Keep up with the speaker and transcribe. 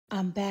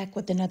I'm back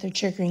with another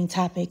triggering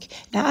topic.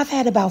 Now, I've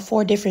had about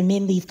 4 different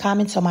men leave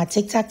comments on my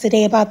TikTok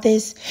today about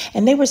this,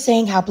 and they were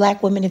saying how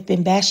black women have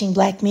been bashing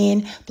black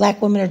men,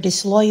 black women are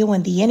disloyal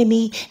and the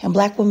enemy, and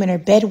black women are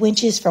bed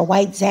wenches for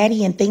white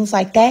zaddy and things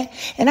like that.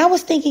 And I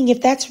was thinking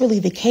if that's really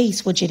the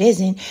case, which it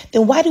isn't,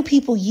 then why do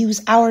people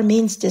use our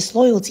men's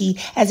disloyalty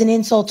as an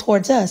insult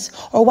towards us?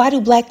 Or why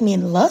do black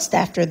men lust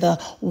after the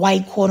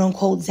white quote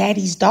unquote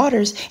zaddy's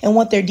daughters and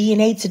want their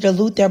DNA to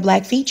dilute their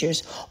black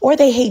features? Or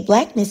they hate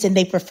blackness and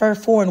they prefer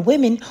foreign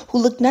women who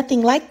look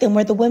nothing like them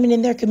or the women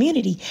in their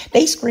community.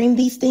 They scream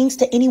these things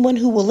to anyone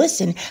who will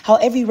listen, how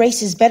every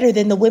race is better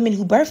than the women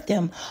who birthed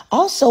them.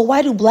 Also,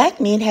 why do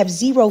black men have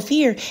zero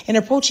fear in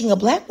approaching a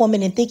black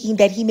woman and thinking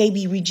that he may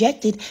be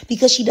rejected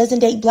because she doesn't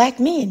date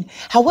black men?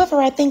 However,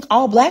 I think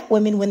all black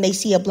women, when they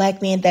see a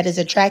black man that is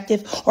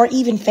attractive or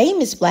even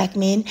famous black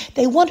men,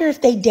 they wonder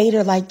if they date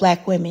or like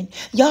black women.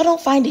 Y'all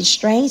don't find it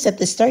strange that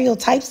the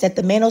stereotypes that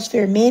the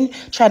manosphere men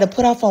try to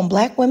put off on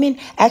black women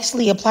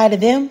actually apply to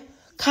them?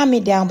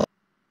 Comment down below.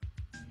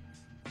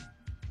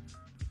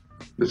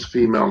 This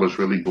female is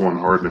really going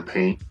hard in the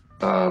paint.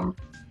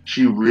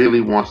 She really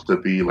wants to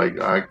be like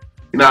I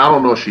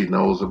don't know if she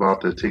knows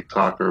about the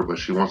TikToker, but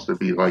she wants to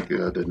be like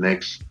the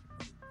next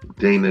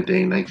Dana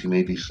Day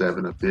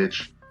 1987, a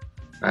bitch.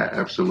 I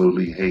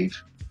absolutely hate.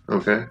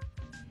 Okay,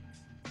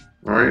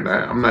 all right.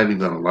 I'm not even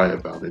gonna lie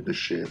about it. This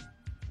shit,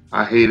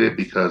 I hate it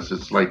because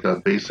it's like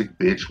a basic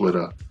bitch with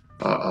a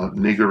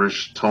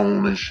niggerish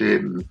tone and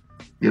shit, and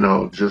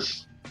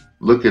just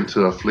looking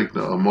to inflict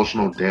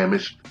emotional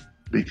damage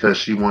because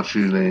she wants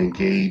you to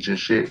engage and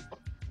shit.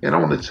 And I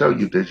want to tell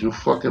you that you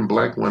fucking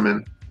black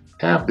women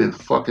have been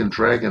fucking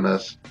dragging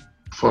us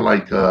for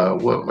like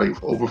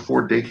over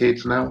 4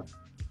 decades now.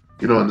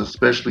 And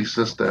especially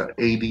since the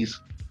 80s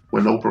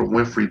when Oprah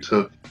Winfrey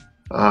took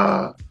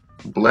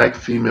black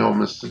female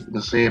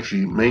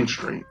misandry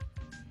mainstream.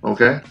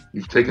 Okay?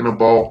 You've taken the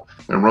ball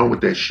and run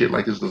with that shit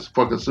like it's the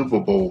fucking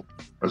Super Bowl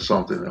or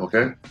something,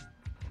 okay?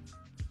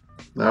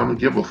 Now, I don't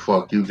give a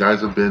fuck. You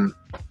guys have been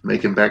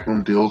making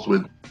backroom deals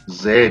with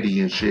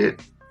Zaddy and shit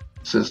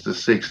since the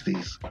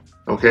 60s,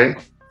 okay?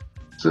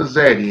 Since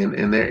Zaddy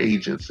and their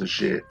agents and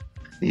shit.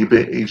 And you've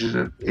been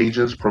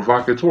agents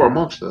provocateur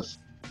amongst us,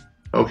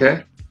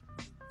 okay?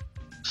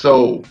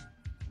 So,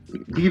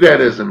 be that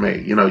as it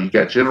may, you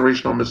got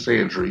generational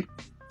misandry.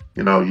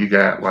 You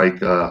got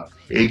like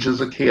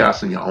agents of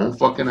chaos in your own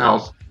fucking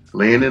house,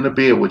 laying in the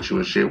bed with you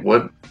and shit.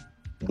 What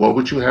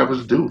would you have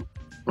us do?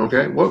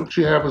 Okay, what would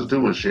you have us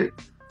do and shit?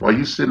 While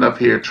you sitting up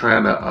here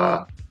trying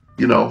to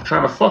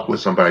fuck with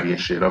somebody and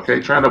shit,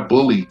 okay? Trying to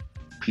bully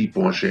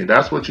people and shit.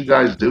 That's what you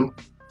guys do,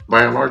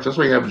 by and large. That's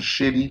why you have a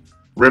shitty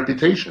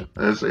reputation.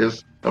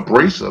 It's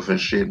abrasive and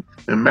shit,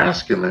 and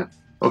masculine.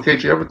 Okay,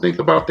 did you ever think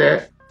about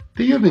that?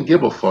 Do you even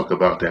give a fuck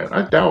about that?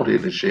 I doubt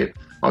it and shit.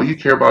 All you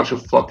care about your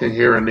fucking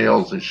hair and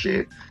nails and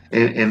shit,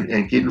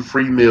 and getting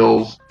free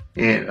meals,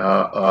 and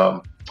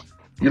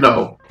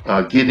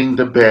getting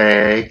the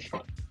bag,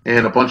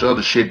 and a bunch of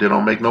other shit that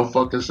don't make no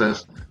fucking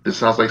sense. This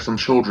sounds like some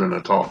children are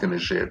talking and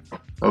shit.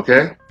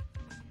 Okay?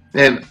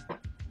 And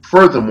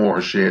furthermore,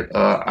 shit,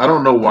 I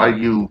don't know why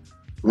you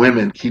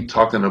women keep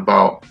talking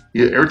about,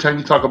 every time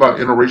you talk about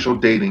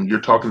interracial dating, you're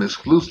talking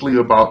exclusively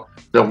about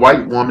the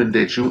white woman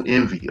that you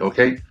envy,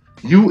 okay?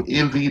 You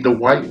envy the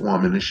white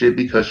woman and shit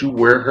because you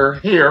wear her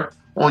hair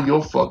on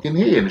your fucking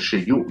head and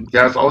shit. You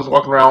guys always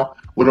walk around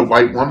with a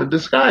white woman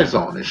disguise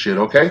on and shit,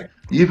 okay?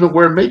 You even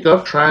wear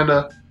makeup trying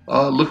to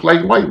look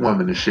like white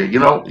women and shit. You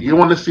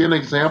want to see an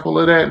example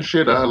of that and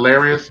shit, a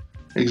hilarious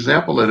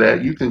example of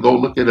that? You can go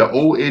look at an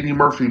old Eddie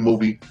Murphy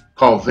movie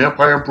called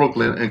Vampire in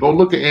Brooklyn and go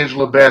look at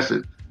Angela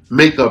Bassett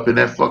makeup in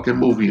that fucking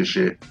movie and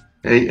shit,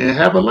 and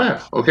have a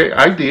laugh. Okay,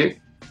 I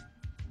did,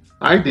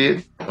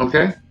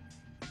 okay?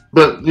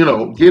 But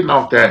getting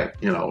off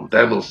that,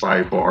 that little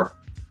sidebar,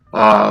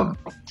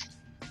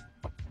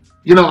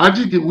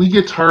 we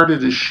get tired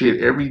of this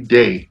shit every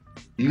day.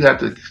 You have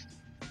to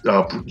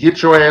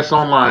get your ass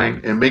online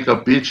and make a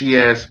bitchy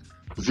ass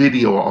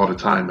video all the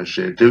time and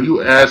shit. Do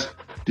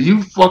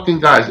you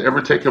fucking guys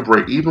ever take a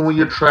break? Even when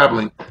you're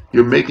traveling,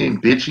 you're making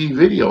bitchy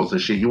videos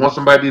and shit. You want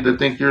somebody to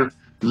think you're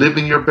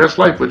living your best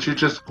life, but you're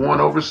just going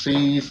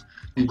overseas.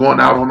 You're going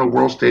out on the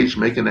world stage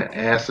making an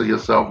ass of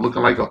yourself,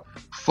 looking like a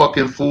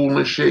fucking fool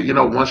and shit.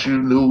 Once you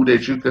knew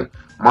that you could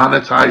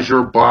monetize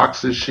your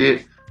box and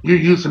shit, you're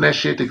using that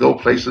shit to go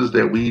places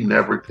that we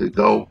never could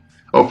go,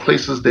 or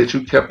places that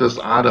you kept us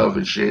out of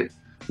and shit.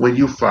 When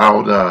you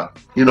filed,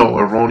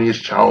 erroneous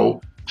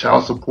child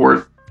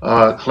support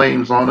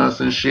claims on us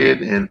and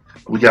shit, and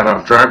we got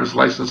our driver's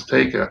license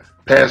taken,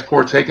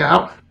 passport taken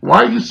out.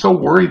 Why are you so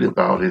worried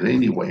about it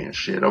anyway and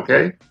shit,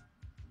 okay?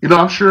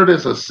 I'm sure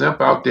there's a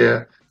simp out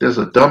there, there's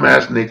a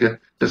dumbass nigga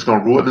that's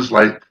gonna ruin his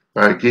life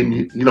by getting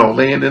you,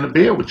 laying in the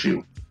bed with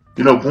you,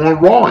 going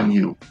raw on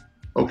you,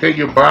 okay?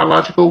 Your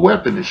biological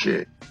weapon and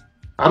shit.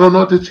 I don't know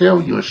what to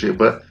tell you and shit,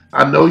 but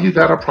I know you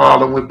got a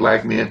problem with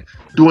black men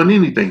doing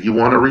anything. You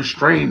want to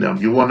restrain them.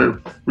 You want to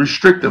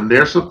restrict them.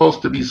 They're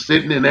supposed to be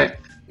sitting in that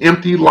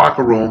empty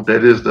locker room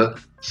that is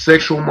the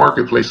sexual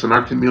marketplace in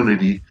our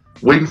community,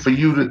 waiting for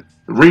you to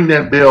ring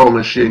that bell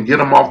and shit and get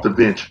them off the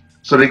bench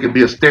so they can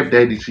be a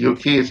stepdaddy to your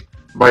kids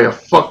by a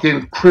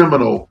fucking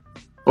criminal,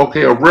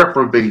 okay, a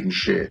reprobate and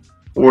shit,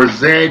 or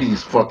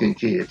Zaddy's fucking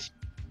kids.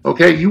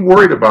 Okay, you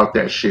worried about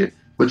that shit,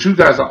 but you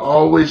guys are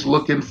always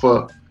looking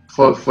for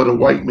the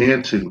white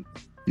man too.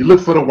 You look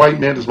for the white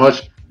man as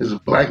much as a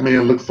black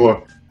man look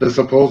for the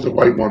supposed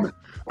white woman.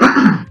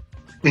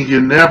 And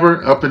you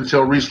never, up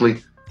until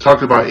recently,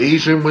 talked about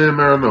Asian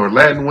women or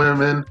Latin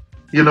women,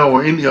 you know,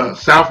 or any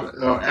South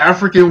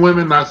African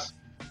women, not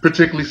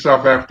particularly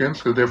South Africans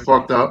because they're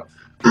fucked up.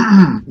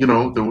 You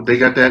know, they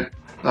got that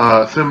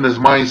feminist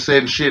mindset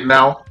and shit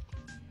now.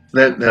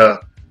 That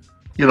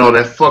you know,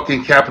 that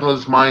fucking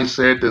capitalist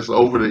mindset that's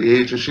over the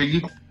edge and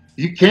shit.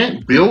 You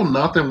can't build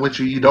nothing with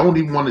you. You don't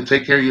even want to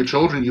take care of your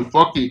children. You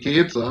fuck your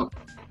kids up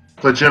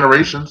for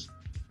generations.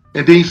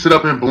 And then you sit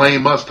up and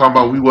blame us talking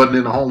about we wasn't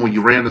in the home when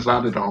you ran us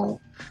out of the home.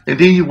 And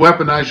then you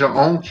weaponize your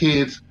own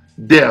kids'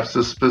 deaths,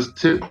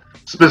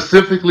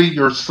 specifically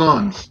your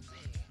sons.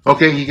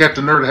 Okay, you got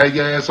the nerve to have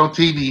your ass on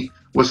TV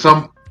with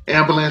some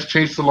ambulance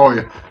chase the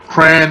lawyer,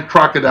 crying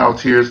crocodile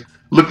tears,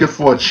 looking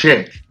for a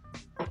check.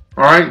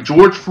 All right,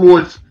 George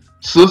Floyd's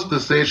sister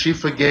said she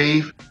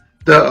forgave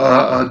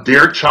the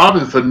Derek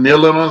Chauvin for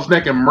kneeling on his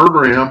neck and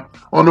murdering him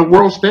on the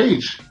world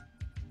stage.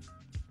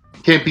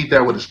 Can't beat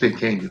that with a stick,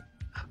 can you?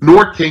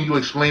 Nor can you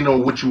explain or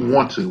what you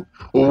want to.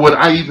 Or would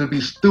I even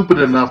be stupid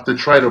enough to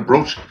try to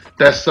broach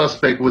that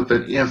suspect with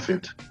an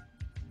infant?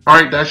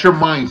 All right, that's your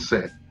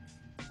mindset.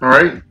 All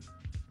right?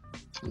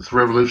 This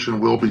revolution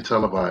will be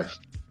televised.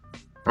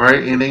 All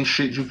right? And ain't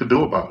shit you can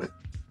do about it.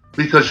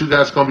 Because you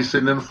guys going to be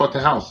sitting in the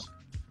fucking house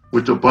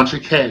with a bunch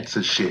of cats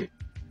and shit.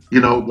 You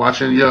know,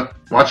 watching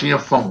your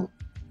phone.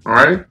 All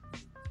right?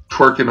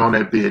 Twerking on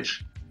that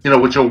bitch. You know,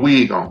 with your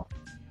wig on. All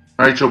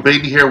right? Your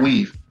baby hair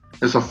weave.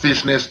 And some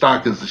fishnet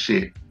stockings and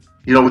shit.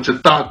 You know, with your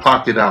thought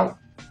pocket out.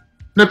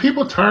 Now,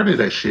 people tired of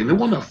that shit. They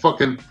want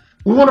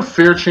we want a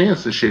fair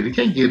chance and shit. You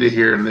can't get it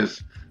here in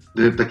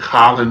the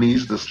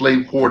colonies, the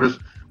slave quarters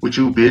with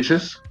you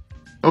bitches.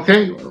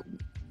 Okay?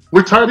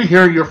 We're tired of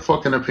hearing your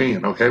fucking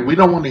opinion, okay? We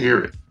don't want to hear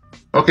it.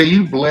 Okay,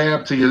 you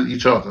blab to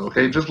each other,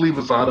 okay? Just leave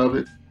us out of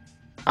it.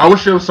 I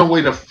wish there was some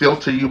way to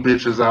filter you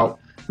bitches out.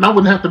 And I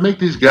wouldn't have to make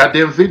these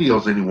goddamn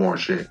videos anymore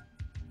and shit.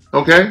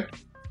 Okay?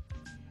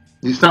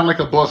 You sound like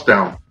a bust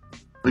down.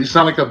 You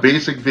sound like a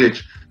basic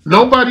bitch.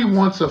 Nobody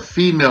wants a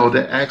female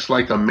that acts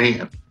like a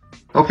man.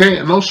 Okay?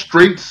 And no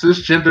straight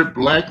cisgender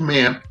black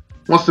man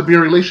wants to be in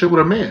a relationship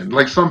with a man.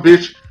 Like some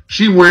bitch,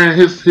 she wearing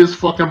his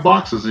fucking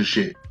boxes and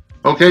shit.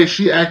 Okay?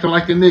 She acting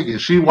like a nigga.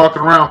 She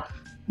walking around,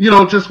 you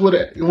know, just with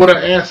her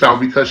ass out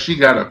because she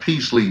got a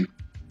peace sleeve.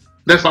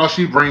 That's all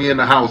she bring in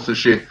the house and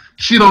shit.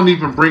 She don't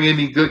even bring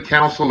any good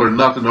counsel or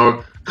nothing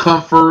or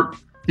comfort.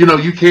 You know,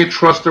 you can't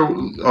trust her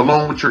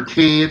alone with your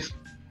kids.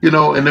 You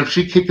know, and if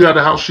she kick you out of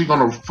the house, she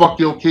gonna fuck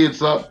your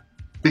kids up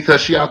because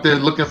she out there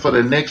looking for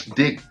the next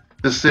dick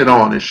to sit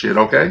on and shit,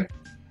 okay?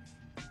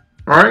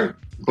 All right?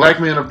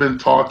 Black men have been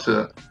taught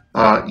to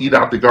eat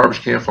out the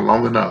garbage can for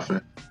long enough.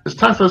 And it's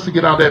time for us to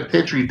get out that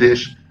Petri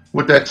dish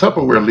with that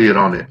Tupperware lid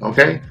on it,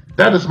 okay?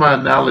 That is my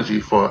analogy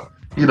for,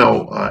 you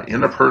know,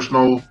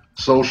 interpersonal,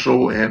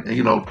 social, and,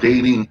 you know,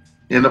 dating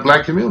in the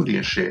black community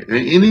and shit.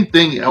 And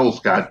anything else,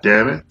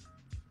 goddammit.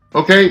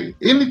 Okay?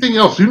 Anything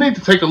else. You need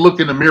to take a look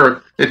in the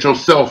mirror at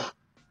yourself.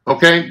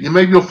 Okay?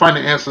 Maybe you'll find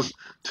the answers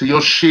to your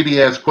shitty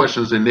ass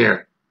questions in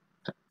there.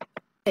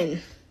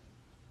 And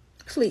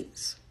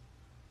please,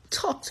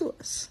 talk to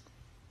us.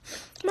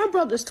 My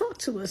brothers, talk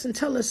to us and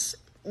tell us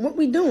what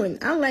we doing.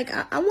 I want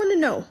to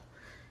know.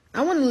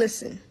 I want to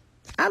listen.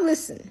 I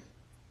listen.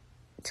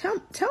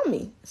 Tell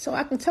me so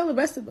I can tell the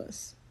rest of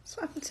us.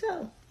 So I can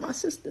tell my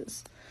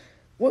sisters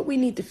what we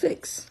need to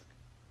fix.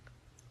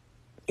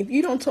 If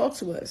you don't talk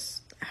to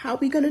us, how are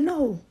we going to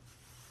know?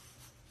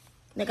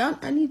 Like,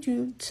 I need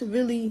you to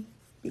really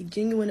be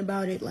genuine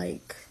about it.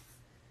 Like,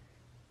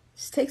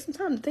 just take some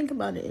time to think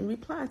about it and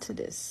reply to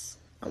this.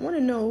 I want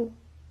to know,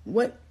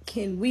 what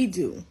can we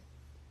do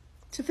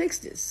to fix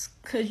this?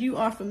 Because you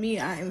are for me,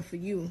 I am for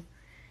you.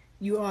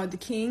 You are the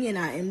king and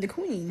I am the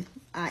queen.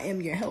 I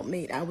am your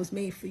helpmate. I was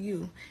made for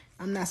you.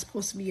 I'm not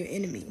supposed to be your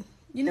enemy.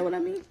 You know what I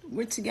mean?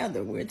 We're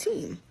together. We're a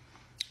team.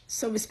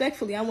 So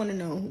respectfully, I want to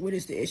know, what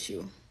is the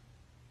issue?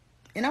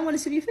 And I want it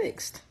to be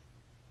fixed.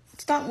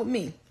 Start with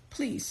me.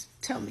 Please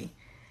tell me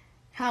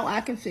how I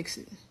can fix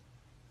it.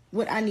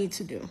 What I need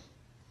to do.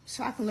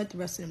 So I can let the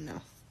rest of them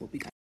know what we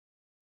got.